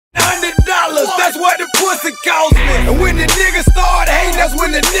pussy cost me. And when the nigga started hating, that's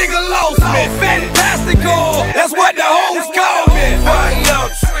when the nigga lost me. Fantastical, that's what the hoes call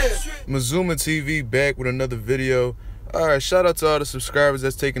me. Mazuma TV back with another video. Alright, shout out to all the subscribers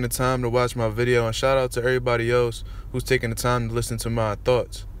that's taking the time to watch my video, and shout out to everybody else who's taking the time to listen to my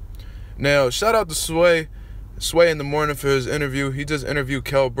thoughts. Now, shout out to Sway in the morning for his interview. He just interviewed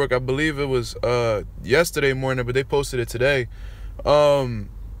Kell, Brook. I believe it was yesterday morning, but they posted it today.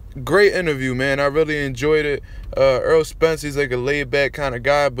 Great interview, man. I really enjoyed it. Errol Spence, he's like a laid-back kind of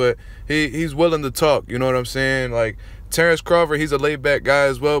guy, but he's willing to talk, you know what I'm saying? Like, Terrence Crawford, he's a laid-back guy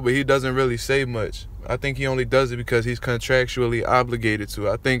as well, but he doesn't really say much. I think he only does it because he's contractually obligated to.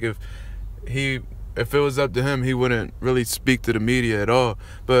 I think if it was up to him, he wouldn't really speak to the media at all.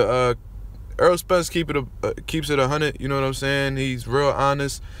 But Errol Spence keeps it 100, you know what I'm saying? He's real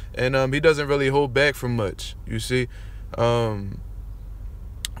honest, and he doesn't really hold back from much, you see.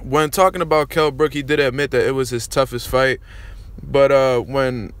 When talking about Kell, Brook, he did admit that it was his toughest fight. But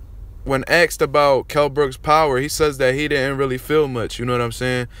when asked about Kell Brook's power, he says that he didn't really feel much, you know what I'm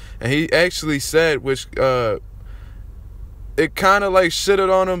saying? And he actually said, which it kind of like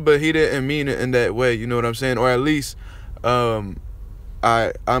shitted on him, but he didn't mean it in that way, you know what I'm saying? Or at least I'm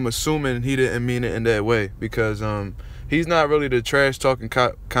assuming he didn't mean it in that way, because he's not really the trash talking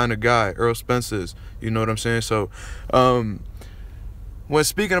kind of guy. Errol Spence is, you know what I'm saying? So when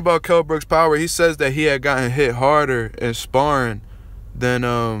speaking about Kell Brook's power, he says that he had gotten hit harder in sparring than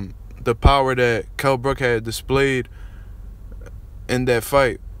the power that Kell Brook had displayed in that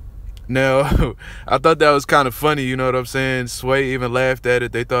fight. Now, I thought that was kind of funny, you know what I'm saying? Sway even laughed at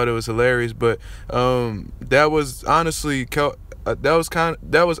it. They thought it was hilarious, but that was honestly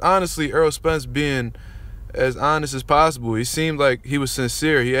Errol Spence being as honest as possible. He seemed like he was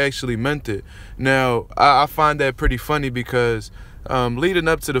sincere. He actually meant it. Now, I find that pretty funny because leading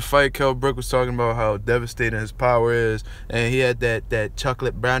up to the fight, Kell Brook was talking about how devastating his power is, and he had that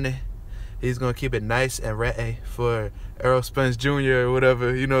chocolate brownie. He's gonna keep it nice and ratty for Errol Spence Jr. or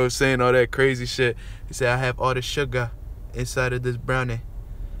whatever, you know, saying all that crazy shit. He said, I have all the sugar inside of this brownie,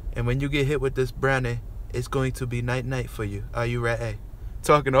 and when you get hit with this brownie, it's going to be night-night for you. Are you ratty?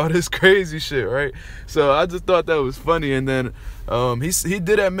 Talking all this crazy shit, right? So I just thought that was funny. And then he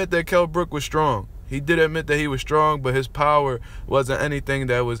did admit that Kell Brook was strong. He did admit that he was strong, but his power wasn't anything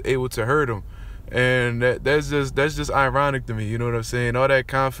that was able to hurt him. And that's just ironic to me, you know what I'm saying? All that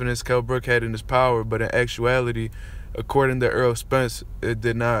confidence Kell Brook had in his power, but in actuality, according to Errol Spence, it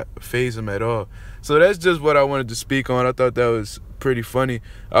did not faze him at all. So that's just what I wanted to speak on. I thought that was pretty funny.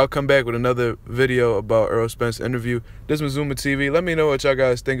 I'll come back with another video about Errol Spence's interview. This is Mazuma TV. Let me know what y'all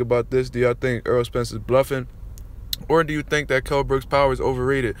guys think about this. Do y'all think Errol Spence is bluffing? Or do you think that Kell Brook's power is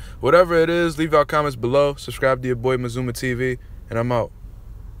overrated? Whatever it is, leave your comments below. Subscribe to your boy Mazuma TV, and I'm out.